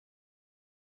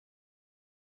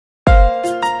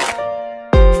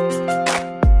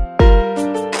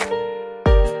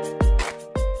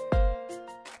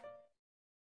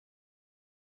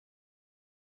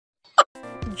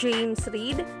James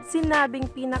Reid, sinabing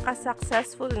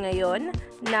pinaka-successful ngayon,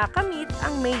 nakamit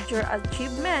ang major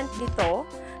achievement nito,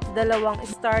 2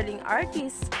 starring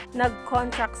artists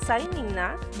nag-contract signing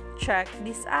na. Check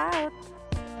this out!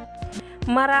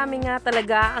 Marami nga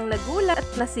talaga ang nagulat at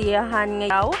nasiyahan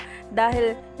ngayon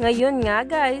dahil ngayon nga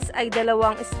guys ay 2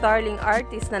 starring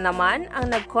artist na naman ang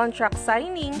nag-contract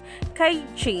signing kay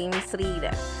James Reid,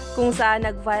 kung saan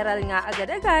nag-viral nga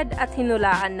agad-agad at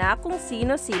hinulaan na kung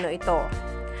sino-sino ito.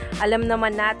 Alam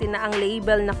naman natin na ang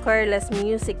label na Careless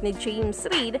Music ni James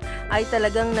Reid ay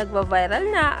talagang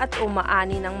nagva-viral na at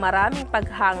umaani ng maraming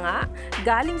paghanga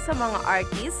galing sa mga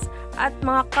artists at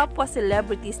mga kapwa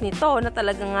celebrities nito na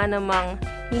talaga nga namang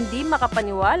hindi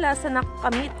makapaniwala sa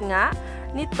nakamit nga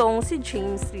nitong si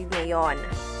James Reid ngayon.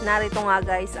 Narito nga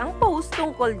guys ang post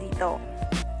tungkol dito.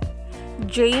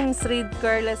 James Reid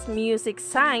Careless Music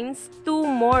signs 2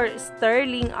 more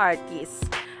sterling artists.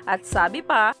 At sabi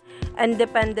pa,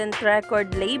 independent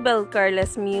record label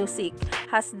Careless Music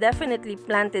has definitely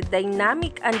planted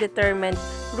dynamic and determined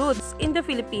roots in the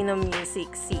Filipino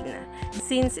music scene,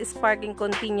 since sparking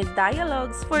continued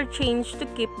dialogues for change to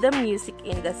keep the music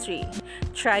industry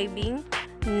thriving,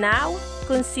 now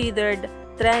considered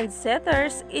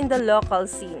trendsetters in the local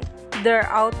scene. Their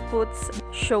outputs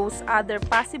shows other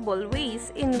possible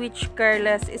ways in which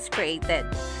Careless is created,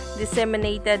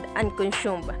 disseminated, and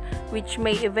consumed, which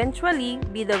may eventually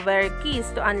be the very keys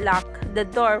to unlock the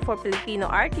door for Filipino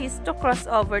artists to cross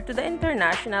over to the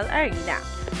international arena.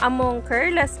 Among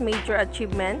Careless' major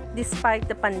achievement despite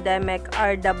the pandemic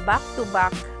are the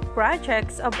back-to-back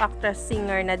projects of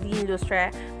actress-singer Nadine Lustre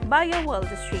via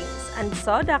World Streams and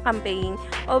Soda campaign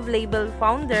of label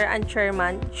founder and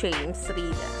chairman James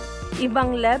Reid.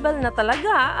 Ibang level na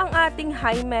talaga ang ating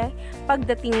Jaime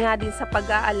pagdating nga din sa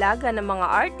pag-aalaga ng mga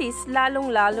artist,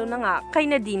 lalong-lalo na nga kay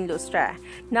Nadine Lustre.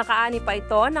 Nakaani pa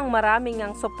ito ng maraming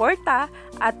ang suporta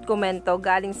at komento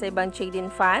galing sa ibang Jaden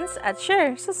fans at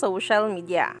share sa social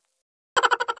media.